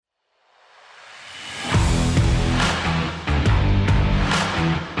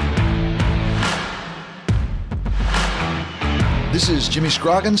This is Jimmy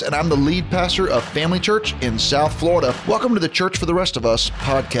Scroggins, and I'm the lead pastor of Family Church in South Florida. Welcome to the Church for the Rest of Us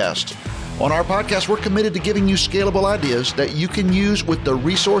podcast. On our podcast, we're committed to giving you scalable ideas that you can use with the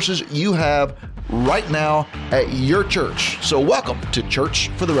resources you have right now at your church. So welcome to Church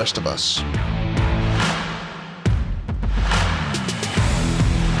for the Rest of Us.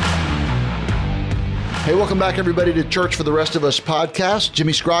 Hey, welcome back, everybody, to Church for the Rest of Us podcast.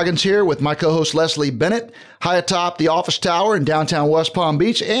 Jimmy Scroggins here with my co-host Leslie Bennett, high atop the office tower in downtown West Palm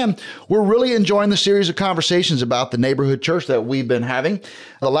Beach. And we're really enjoying the series of conversations about the neighborhood church that we've been having.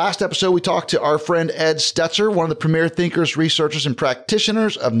 The last episode, we talked to our friend Ed Stetzer, one of the premier thinkers, researchers, and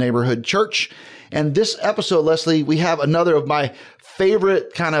practitioners of neighborhood church. And this episode, Leslie, we have another of my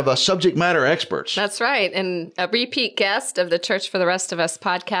favorite kind of subject matter experts. That's right. And a repeat guest of the Church for the Rest of Us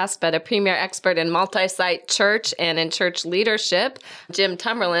podcast, but a premier expert in multi-site church and in church leadership, Jim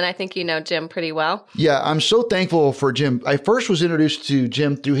Tumberlin. I think you know Jim pretty well. Yeah, I'm so thankful for Jim. I first was introduced to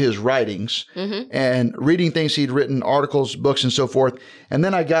Jim through his writings and reading things he'd written, articles, books, and so forth. And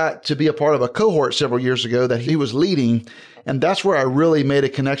then I got to be a part of a cohort several years ago that he was leading. And that's where I really made a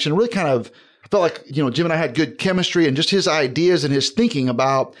connection, really kind of felt like, Jim and I had good chemistry, and just his ideas and his thinking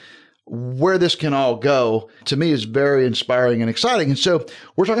about where this can all go, to me, is very inspiring and exciting. And so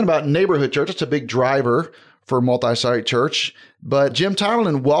we're talking about neighborhood church. It's a big driver for multi-site church. But Jim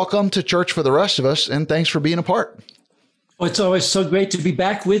Tumberlin, welcome to Church for the Rest of Us, and thanks for being a part. Well, it's always so great to be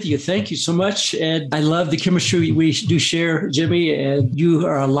back with you. Thank you so much. And I love the chemistry we do share, Jimmy. And you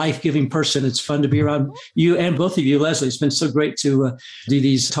are a life-giving person. It's fun to be around you and both of you, Leslie. It's been so great to do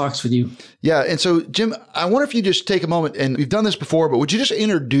these talks with you. Yeah. And so, Jim, I wonder if you just take a moment, and we've done this before, but would you just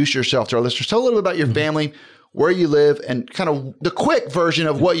introduce yourself to our listeners? Tell a little bit about your family, where you live, and kind of the quick version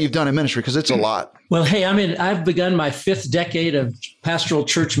of what you've done in ministry, because it's a lot. Well, hey, I've begun my fifth decade of pastoral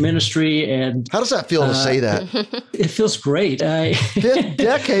church ministry. And how does that feel to say that? It feels great. Fifth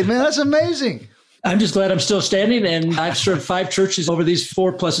decade, man, that's amazing. I'm just glad I'm still standing, and I've served 5 churches over these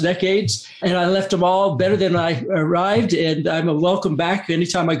 4+ decades, and I left them all better than I arrived, and I'm a welcome back.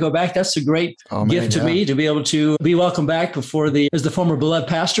 Anytime I go back, that's a great gift to me, to be able to be welcome back as the former beloved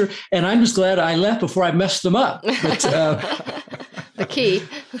pastor. And I'm just glad I left before I messed them up. But, the key.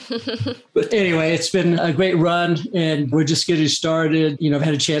 But anyway, it's been a great run, and we're just getting started. I've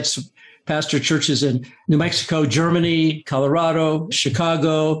had a chance to pastor churches in New Mexico, Germany, Colorado,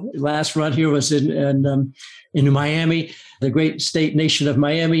 Chicago. Last run here was in Miami, the great state nation of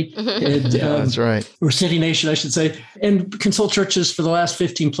Miami. And, that's right. Or city nation, I should say. And consult churches for the last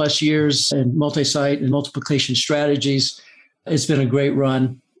 15+ years, and multi-site and multiplication strategies. It's been a great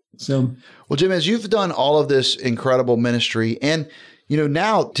run. So, well, Jim, as you've done all of this incredible ministry, and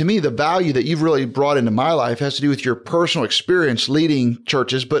now, to me, the value that you've really brought into my life has to do with your personal experience leading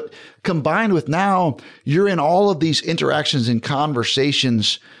churches, but combined with now, you're in all of these interactions and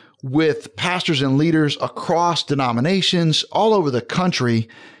conversations with pastors and leaders across denominations all over the country.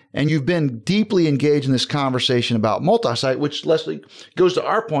 And you've been deeply engaged in this conversation about multi-site, which, Leslie, goes to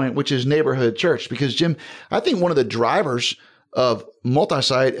our point, which is neighborhood church. Because, Jim, I think one of the drivers of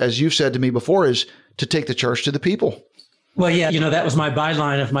multi-site, as you've said to me before, is to take the church to the people. Well, yeah, that was my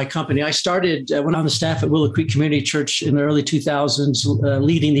byline of my company. I started when on the staff at Willow Creek Community Church in the early 2000s,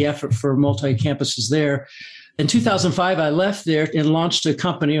 leading the effort for multi-campuses there. In 2005, I left there and launched a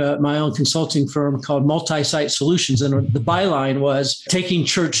company, my own consulting firm called Multi-Site Solutions. And the byline was taking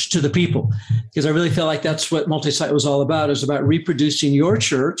church to the people, because I really felt like that's what multi-site was all about. It was about reproducing your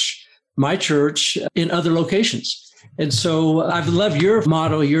church, my church, in other locations. And so I've loved your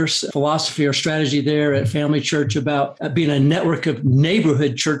motto, your philosophy or strategy there at Family Church about being a network of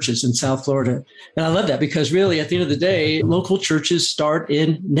neighborhood churches in South Florida. And I love that, because really, at the end of the day, local churches start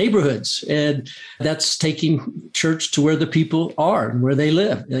in neighborhoods. And that's taking church to where the people are and where they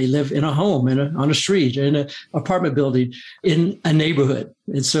live. They live in a home, on a street, in an apartment building, in a neighborhood.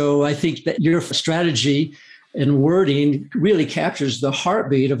 And so I think that your strategy and wording really captures the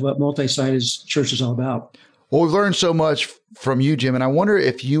heartbeat of what multi-site church is all about. Well, we've learned so much from you, Jim, and I wonder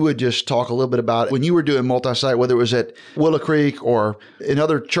if you would just talk a little bit about when you were doing multi-site, whether it was at Willow Creek or in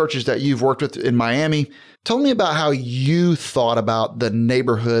other churches that you've worked with in Miami. Tell me about how you thought about the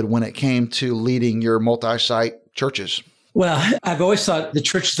neighborhood when it came to leading your multi-site churches. Well, I've always thought the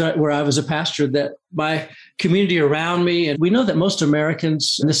church where I was a pastor, that my community around me, and we know that most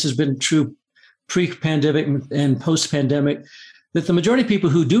Americans, and this has been true pre-pandemic and post-pandemic, that the majority of people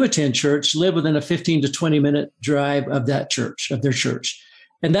who do attend church live within a 15 to 20 minute drive of that church, of their church.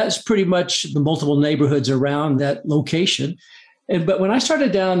 And that's pretty much the multiple neighborhoods around that location. But when I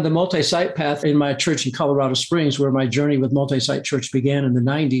started down the multi-site path in my church in Colorado Springs, where my journey with multi-site church began in the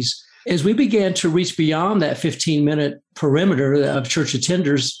 90s, As we began to reach beyond that 15-minute perimeter of church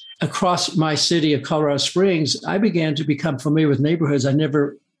attenders across my city of Colorado Springs, I began to become familiar with neighborhoods I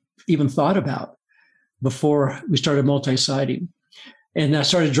never even thought about before we started multi-siting. And I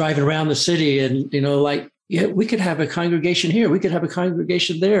started driving around the city and, we could have a congregation here. We could have a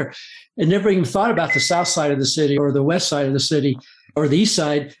congregation there. And never even thought about the south side of the city or the west side of the city or the east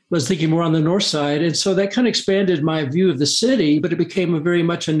side. Was thinking more on the north side. And so that kind of expanded my view of the city, but it became very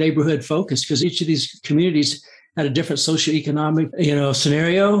much a neighborhood focus because each of these communities had a different socioeconomic,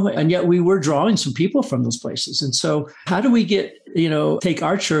 scenario. And yet we were drawing some people from those places. And so how do we take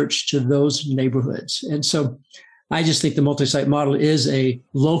our church to those neighborhoods? And so I just think the multi-site model is a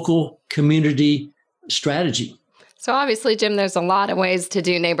local community strategy. So obviously, Jim, there's a lot of ways to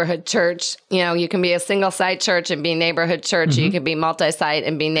do neighborhood church. You can be a single site church and be neighborhood church. Mm-hmm. You can be multi-site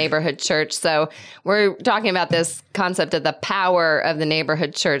and be neighborhood church. So we're talking about this concept of the power of the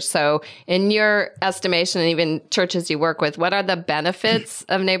neighborhood church. So in your estimation, and even churches you work with, what are the benefits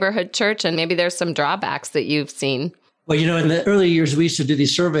of neighborhood church? And maybe there's some drawbacks that you've seen. Well, in the early years, we used to do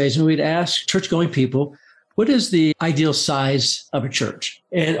these surveys and we'd ask church-going people, what is the ideal size of a church?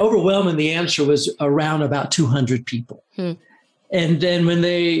 And overwhelming, the answer was around about 200 people. And then when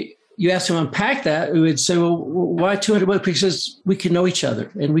you ask them to unpack that, we would say, well, why 200? Well, because we can know each other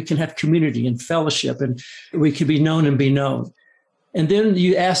and we can have community and fellowship and we can be known and be known. And then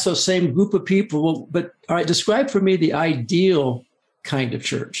you ask those same group of people, well, but all right, describe for me the ideal kind of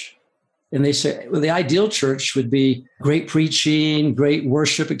church. And they say, well, the ideal church would be great preaching, great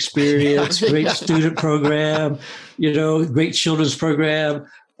worship experience, great student program, great children's program.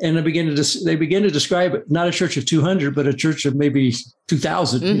 And they begin to describe it, not a church of 200, but a church of maybe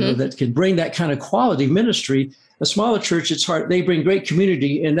 2,000, that can bring that kind of quality ministry. A smaller church, it's hard. They bring great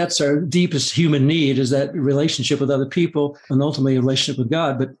community, and that's our deepest human need, is that relationship with other people and ultimately a relationship with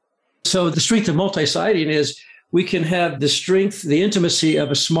God. But so the strength of multi-siting is we can have the strength, the intimacy of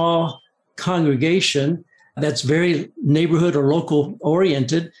a small congregation that's very neighborhood or local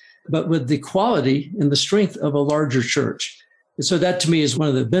oriented, but with the quality and the strength of a larger church. And so that to me is one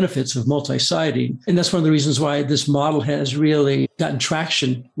of the benefits of multi-siting. And that's one of the reasons why this model has really gotten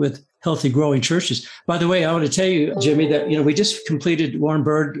traction with healthy growing churches. By the way, I want to tell you, Jimmy, that, we just completed, Warren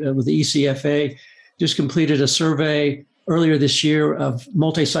Bird with the ECFA, just completed a survey earlier this year of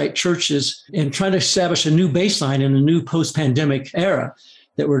multi-site churches and trying to establish a new baseline in a new post-pandemic era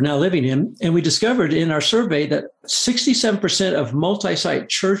that we're now living in. And we discovered in our survey that 67% of multi-site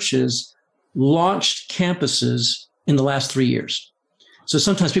churches launched campuses in the last 3 years. So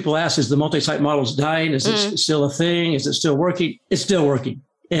sometimes people ask, is the multi-site model dying? Is it still a thing? Is it still working? It's still working.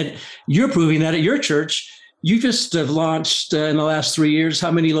 And you're proving that at your church. You just have launched in the last 3 years.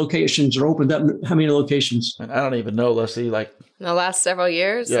 How many locations are opened up? How many locations? I don't even know, Leslie. In the last several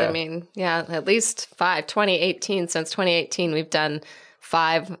years? Yeah. At least 5. Since 2018, we've done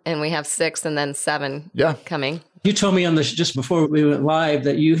 5 and we have 6 and then 7 coming. You told me on this just before we went live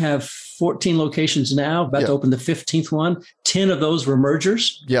that you have 14 locations now, about to open the 15th one. 10 of those were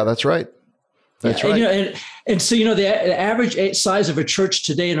mergers. Yeah, that's right. That's right. And so, the average size of a church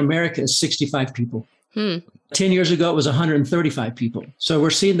today in America is 65 people. 10 years ago, it was 135 people. So we're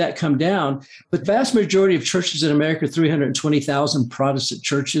seeing that come down. But the vast majority of churches in America, 320,000 Protestant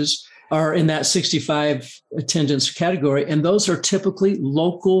churches, are in that 65 attendance category. And those are typically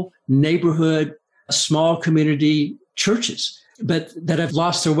local, neighborhood, small community churches, but that have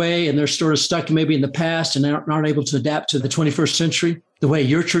lost their way and they're sort of stuck maybe in the past and aren't able to adapt to the 21st century the way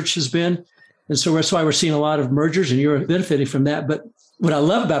your church has been. And so that's why we're seeing a lot of mergers and you're benefiting from that. But what I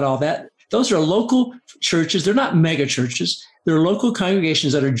love about all that, those are local churches. They're not mega churches. They're local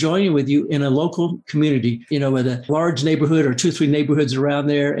congregations that are joining with you in a local community, with a large neighborhood or 2 or 3 neighborhoods around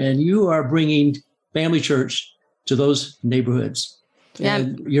there. And you are bringing family church to those neighborhoods. Yeah.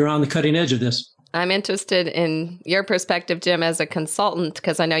 And you're on the cutting edge of this. I'm interested in your perspective, Jim, as a consultant,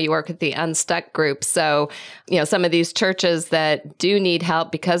 because I know you work with the Unstuck group. So, some of these churches that do need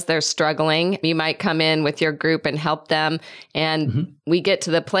help because they're struggling, you might come in with your group and help them. And we get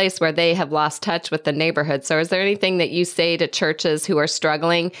to the place where they have lost touch with the neighborhood. So is there anything that you say to churches who are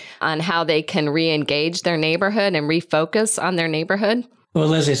struggling on how they can re-engage their neighborhood and refocus on their neighborhood? Well,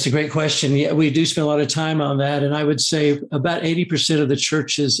 Leslie, it's a great question. Yeah, we do spend a lot of time on that. And I would say about 80% of the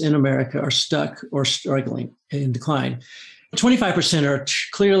churches in America are stuck or struggling in decline. 25% are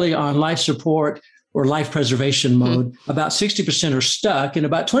clearly on life support or life preservation mode. About 60% are stuck, and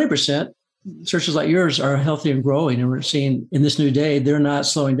about 20%, churches like yours, are healthy and growing. And we're seeing in this new day, they're not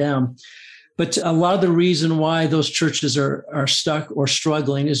slowing down. But a lot of the reason why those churches are stuck or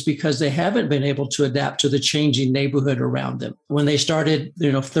struggling is because they haven't been able to adapt to the changing neighborhood around them. When they started,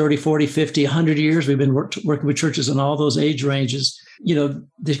 30, 40, 50, 100 years, we've been working with churches in all those age ranges.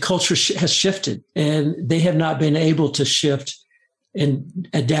 The culture has shifted, and they have not been able to shift and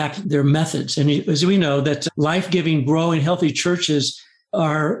adapt their methods. And as we know, that life-giving, growing, healthy churches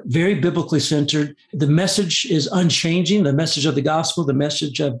are very biblically centered. The message is unchanging. The message of the gospel, the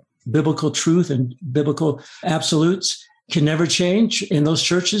message of biblical truth and biblical absolutes can never change in those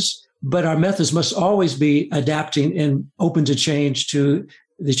churches, but our methods must always be adapting and open to change to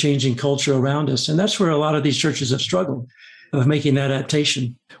the changing culture around us. And that's where a lot of these churches have struggled of making that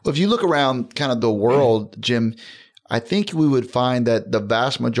adaptation. Well, if you look around kind of the world, Jim, I think we would find that the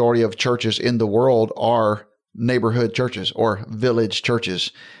vast majority of churches in the world are neighborhood churches or village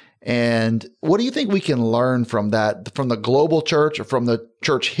churches. And what do you think we can learn from that, from the global church or from the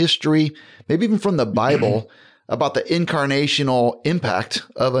church history, maybe even from the Bible, about the incarnational impact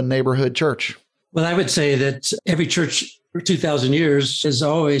of a neighborhood church? Well, I would say that every church for 2,000 years has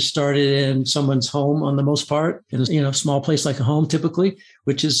always started in someone's home on the most part, in a small place like a home typically,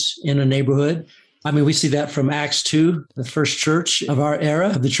 which is in a neighborhood. I mean, we see that from Acts 2, the first church of our era,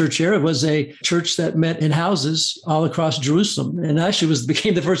 of the church era, was a church that met in houses all across Jerusalem. And actually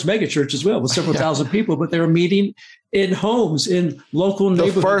became the first mega church as well, with several thousand people, but they were meeting in homes, in local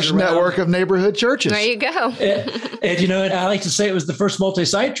neighborhoods. The first network of neighborhood churches. There you go. And I like to say it was the first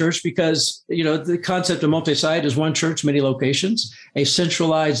multi-site church because, the concept of multi-site is one church, many locations, a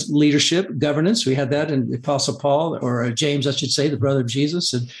centralized leadership, governance. We had that in the Apostle Paul, or James, I should say, the brother of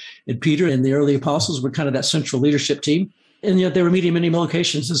Jesus, and Peter and the early apostles were kind of that central leadership team. And yet they were meeting many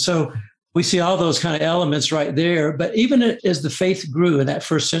locations. And so we see all those kind of elements right there. But even as the faith grew in that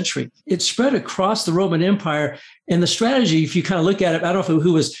first century, it spread across the Roman Empire. And the strategy, if you kind of look at it, I don't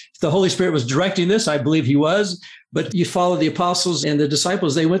know if the Holy Spirit was directing this. I believe he was. But you follow the apostles and the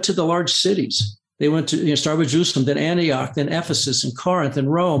disciples. They went to the large cities. They went to, start with Jerusalem, then Antioch, then Ephesus and Corinth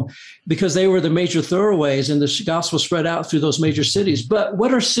and Rome, because they were the major thoroughways and the gospel spread out through those major cities. But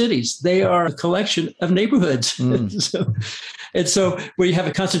what are cities? They are a collection of neighborhoods. And so where you have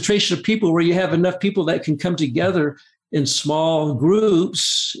a concentration of people, where you have enough people that can come together in small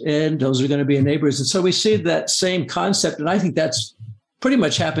groups, and those are going to be in neighborhoods. And so we see that same concept. And I think that's pretty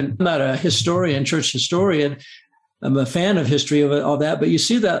much happened. I'm not a historian, church historian. I'm a fan of history of all that, but you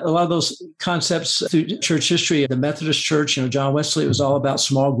see that a lot of those concepts through church history. The Methodist Church, John Wesley, it was all about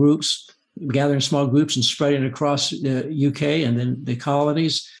small groups, gathering small groups and spreading across the UK and then the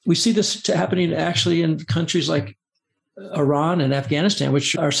colonies. We see this happening actually in countries like Iran and Afghanistan,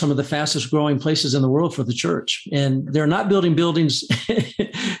 which are some of the fastest growing places in the world for the church. And they're not building buildings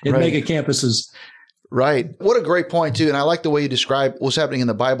in mega campuses. Right. What a great point, too. And I like the way you describe what's happening in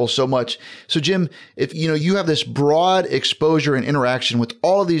the Bible so much. So, Jim, if you have this broad exposure and interaction with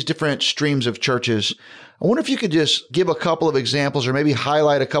all of these different streams of churches, I wonder if you could just give a couple of examples or maybe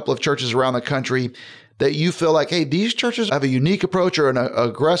highlight a couple of churches around the country that you feel like, hey, these churches have a unique approach or an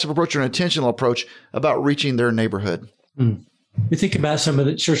aggressive approach or an intentional approach about reaching their neighborhood. We think about some of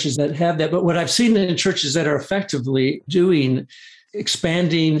the churches that have that, but what I've seen in churches that are effectively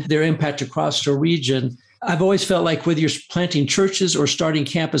expanding their impact across a region, I've always felt like whether you're planting churches or starting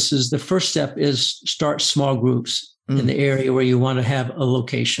campuses, the first step is start small groups in the area where you want to have a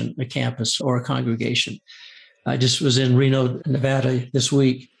location, a campus or a congregation. I just was in Reno, Nevada this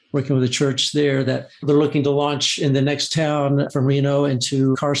week, working with a church there that they're looking to launch in the next town from Reno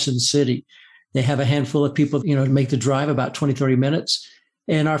into Carson City. They have a handful of people, to make the drive about 20, 30 minutes.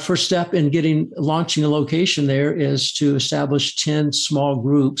 And our first step in launching a location there is to establish 10 small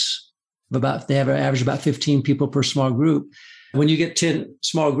groups. They have an average about 15 people per small group. When you get 10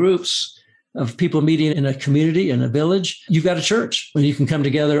 small groups of people meeting in a community, in a village, you've got a church when you can come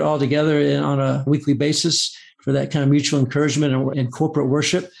together all together on a weekly basis for that kind of mutual encouragement and corporate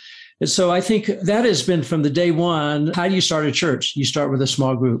worship. And so I think that has been from the day one. How do you start a church? You start with a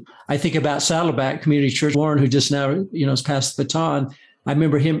small group. I think about Saddleback Community Church, Warren, who just now, has passed the baton. I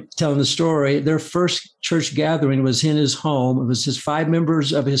remember him telling the story. Their first church gathering was in his home. It was his 5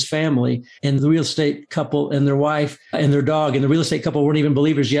 members of his family and the real estate couple and their wife and their dog. And the real estate couple weren't even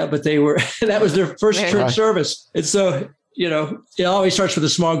believers yet, but they were. That was their first church service. And so, it always starts with a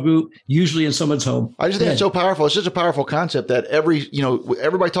small group, usually in someone's home. I just think it's so powerful. It's just a powerful concept that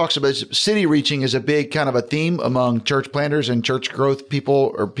everybody talks about. City reaching is a big kind of a theme among church planters and church growth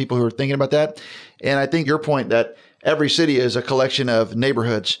people or people who are thinking about that. And I think your point that every city is a collection of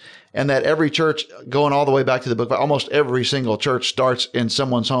neighborhoods and that every church, going all the way back to the book, almost every single church starts in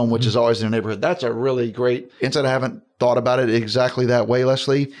someone's home, which is always in a neighborhood. That's a really great insight. I haven't thought about it exactly that way,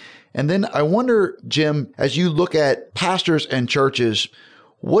 Leslie. And then I wonder, Jim, as you look at pastors and churches,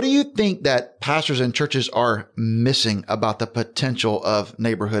 what do you think that pastors and churches are missing about the potential of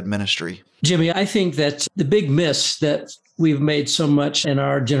neighborhood ministry? Jimmy, I think that the big miss that we've made so much in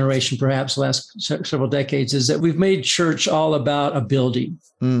our generation, perhaps the last several decades, is that we've made church all about a building.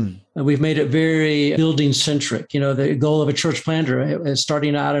 And we've made it very building centric. The goal of a church planter is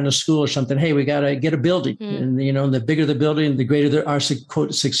starting out in a school or something. Hey, we got to get a building. And, the bigger the building, the greater our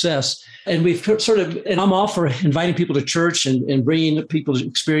quote success. And we've and I'm all for inviting people to church and bringing people to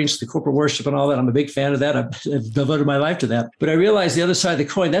experience the corporate worship and all that. I'm a big fan of that. I've devoted my life to that. But I realize the other side of the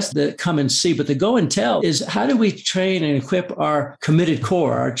coin, that's the come and see. But the go and tell is, how do we train and equip our committed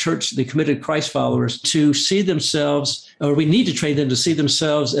core, our church, the committed Christ followers, to see themselves, or we need to train them to see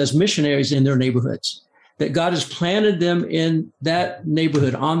themselves as missionaries in their neighborhoods, that God has planted them in that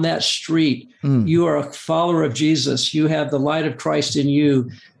neighborhood, on that street. You are a follower of Jesus. You have the light of Christ in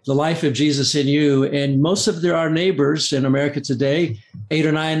you, the life of Jesus in you. And most of our neighbors in America today, 8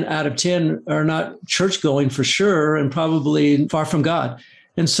 or 9 out of 10 are not church going for sure, and probably far from God.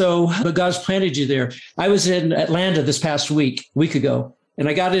 And so, but God's planted you there. I was in Atlanta this past week ago, and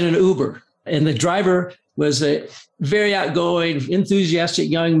I got in an Uber, and the driver was a very outgoing, enthusiastic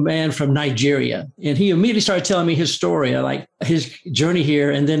young man from Nigeria. And he immediately started telling me his story, like his journey here,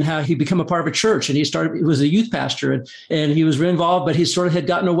 and then how he became a part of a church. And he was a youth pastor, and he was involved, but he sort of had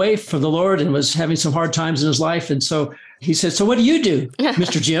gotten away from the Lord and was having some hard times in his life. And so he said, "So what do you do,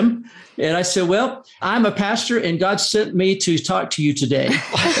 Mr. Jim?" And I said, "Well, I'm a pastor, and God sent me to talk to you today.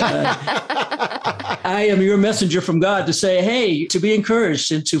 I am your messenger from God to say, hey, to be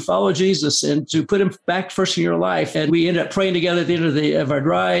encouraged and to follow Jesus and to put him back first in your life." And we ended up praying together at the end of our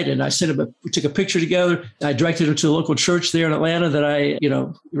ride. And I we took a picture together. I directed him to a local church there in Atlanta that I,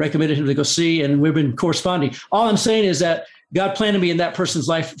 recommended him to go see. And we've been corresponding. All I'm saying is that God planted me in that person's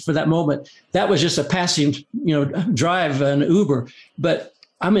life for that moment. That was just a passing, drive, an Uber. But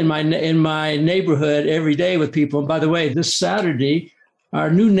I'm in my neighborhood every day with people. And by the way, this Saturday, our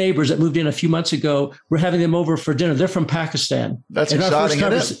new neighbors that moved in a few months ago, we're having them over for dinner. They're from Pakistan. That's exciting.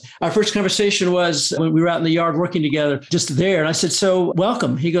 Our first conversation was when we were out in the yard working together, just there. And I said, "So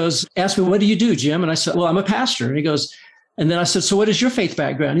welcome." He goes, "Ask me, what do you do, Jim?" And I said, "Well, I'm a pastor." And he goes, and then I said, "So what is your faith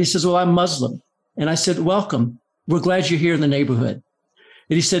background?" He says, "Well, I'm Muslim." And I said, "Welcome. We're glad you're here in the neighborhood."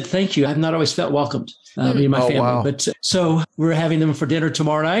 And he said, "Thank you. I've not always felt welcomed in my family." Wow. But so we're having them for dinner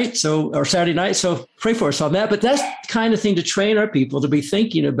tomorrow night, or Saturday night. So pray for us on that. But that's the kind of thing to train our people to be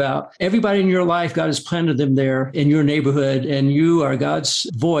thinking about. Everybody in your life, God has planted them there in your neighborhood, and you are God's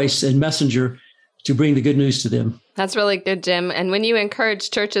voice and messenger to bring the good news to them. That's really good, Jim. And when you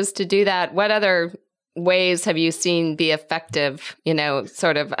encourage churches to do that, what other ways have you seen be effective,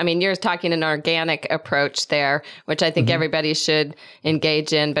 you're talking an organic approach there, which I think everybody should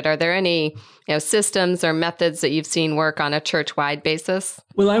engage in, but are there any, systems or methods that you've seen work on a church-wide basis?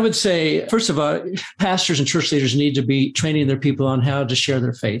 Well, I would say, first of all, pastors and church leaders need to be training their people on how to share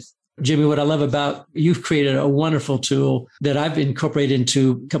their faith. Jimmy, what I love about you've created a wonderful tool that I've incorporated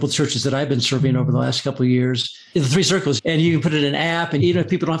into a couple of churches that I've been serving over the last couple of years, the 3 circles. And you can put it in an app, and even if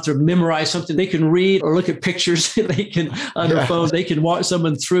people don't have to memorize something, they can read or look at pictures. They can on their phone, they can walk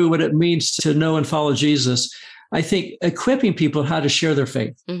someone through what it means to know and follow Jesus. I think equipping people how to share their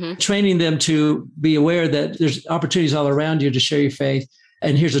faith, training them to be aware that there's opportunities all around you to share your faith.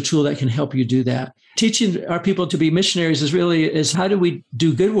 And here's a tool that can help you do that. Teaching our people to be missionaries is how do we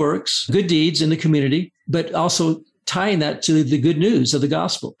do good works, good deeds in the community, but also tying that to the good news of the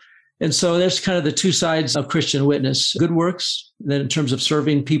gospel. And so there's kind of the two sides of Christian witness, good works, then in terms of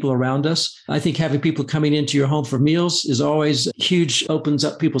serving people around us. I think having people coming into your home for meals is always huge, opens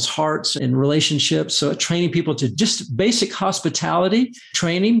up people's hearts and relationships. So training people to just basic hospitality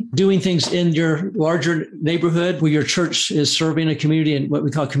training, doing things in your larger neighborhood where your church is serving a community and what we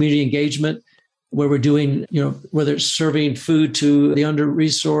call community engagement, where we're doing, whether it's serving food to the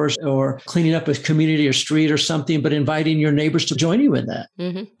under-resourced or cleaning up a community or street or something, but inviting your neighbors to join you in that.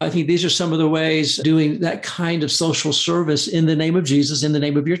 I think these are some of the ways doing that kind of social service in the name of Jesus, in the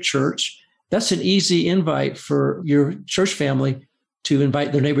name of your church. That's an easy invite for your church family to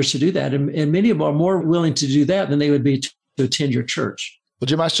invite their neighbors to do that. And many of them are more willing to do that than they would be to attend your church. Well,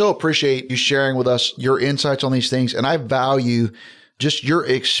 Jim, I so appreciate you sharing with us your insights on these things. And I value just your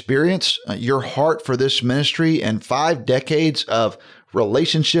experience, your heart for this ministry, and 5 decades of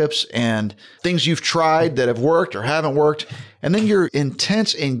relationships and things you've tried that have worked or haven't worked. And then your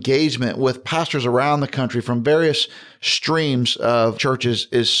intense engagement with pastors around the country from various streams of churches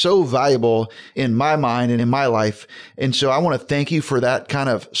is so valuable in my mind and in my life. And so I want to thank you for that kind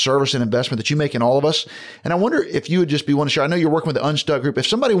of service and investment that you make in all of us. And I wonder if you would just be willing to share. I know you're working with the Unstuck Group. If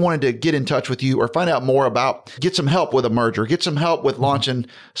somebody wanted to get in touch with you or find out more about, get some help with a merger, get some help with launching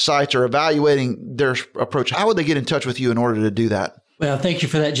sites or evaluating their approach, how would they get in touch with you in order to do that? Well, thank you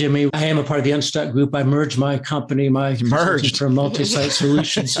for that, Jimmy. I am a part of the Unstuck Group. I merged my company, merged for multi-site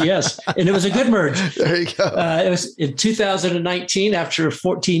solutions. Yes. And it was a good merge. There you go. It was in 2019, after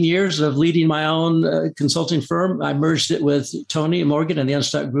 14 years of leading my own consulting firm, I merged it with Tony Morgan and the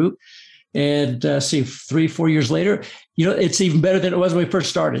Unstuck Group. And 3-4 years later, it's even better than it was when we first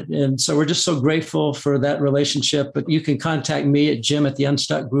started. And so we're just so grateful for that relationship. But you can contact me at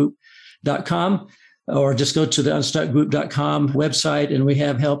jim@theunstuckgroup.com. or just go to the unstuckgroup.com website, and we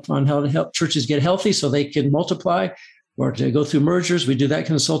have help on how to help churches get healthy so they can multiply, or to go through mergers. We do that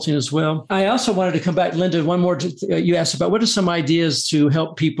consulting as well. I also wanted to come back, Linda, one more. You asked about what are some ideas to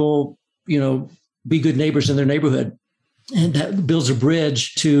help people, be good neighbors in their neighborhood. And that builds a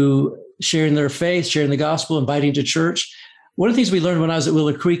bridge to sharing their faith, sharing the gospel, inviting to church. One of the things we learned when I was at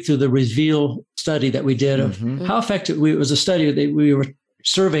Willow Creek through the Reveal study that we did of how effective it was a study that we were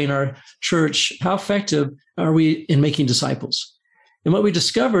surveying our church, how effective are we in making disciples? And what we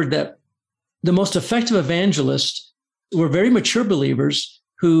discovered that the most effective evangelists were very mature believers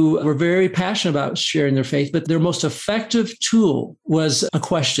who were very passionate about sharing their faith, but their most effective tool was a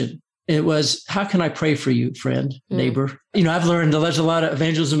question. It was, how can I pray for you, friend, neighbor? I've learned that there's a lot of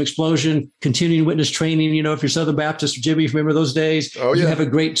evangelism explosion, continuing witness training. If you're Southern Baptist, Jimmy, remember those days? Oh, yeah. You have a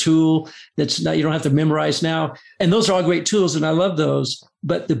great tool that's not, you don't have to memorize now. And those are all great tools, and I love those.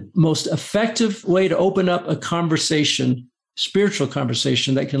 But the most effective way to open up a conversation, spiritual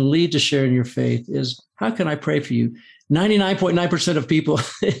conversation that can lead to sharing your faith is, how can I pray for you? 99.9% of people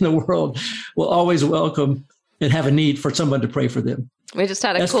in the world will always welcome and have a need for someone to pray for them. We just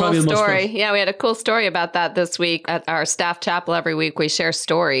had a cool story. Yeah, we had a cool story about that this week at our staff chapel. Every week we share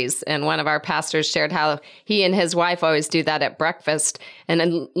stories. And one of our pastors shared how he and his wife always do that at breakfast. And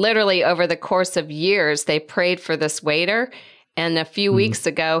then literally over the course of years, they prayed for this waiter. And a few weeks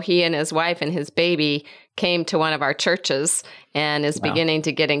ago, he and his wife and his baby came to one of our churches and is beginning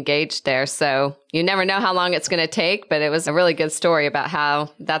to get engaged there. So you never know how long it's going to take, but it was a really good story about how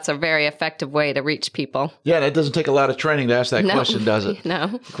that's a very effective way to reach people. Yeah, and it doesn't take a lot of training to ask that question, does it?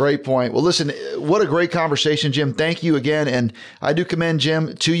 No. Great point. Well, listen, what a great conversation, Jim. Thank you again. And I do commend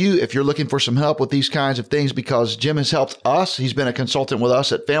Jim to you if you're looking for some help with these kinds of things, because Jim has helped us. He's been a consultant with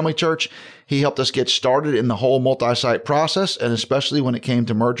us at Family Church. He helped us get started in the whole multi-site process, and especially when it came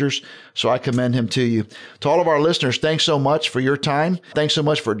to mergers. So I commend him to you. To all of our listeners, thanks so much for your time. Thanks so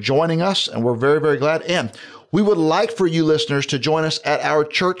much for joining us, and we're very, very glad. And we would like for you listeners to join us at our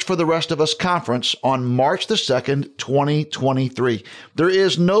Church for the Rest of Us conference on March the 2nd, 2023. There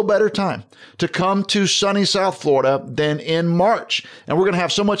is no better time to come to sunny South Florida than in March. And we're going to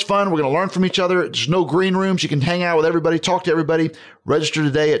have so much fun. We're going to learn from each other. There's no green rooms. You can hang out with everybody, talk to everybody. Register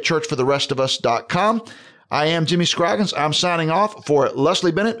today at churchfortherestofus.com. I am Jimmy Scroggins. I'm signing off for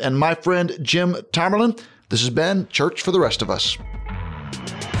Leslie Bennett and my friend Jim Tamerlan. This has been Church for the Rest of Us.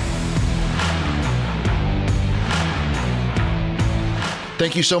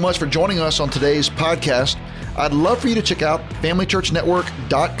 Thank you so much for joining us on today's podcast. I'd love for you to check out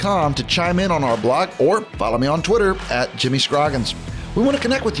FamilyChurchNetwork.com to chime in on our blog, or follow me on Twitter at Jimmy Scroggins. We want to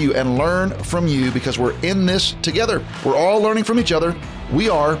connect with you and learn from you because we're in this together. We're all learning from each other. We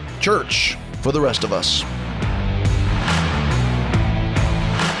are Church for the Rest of Us.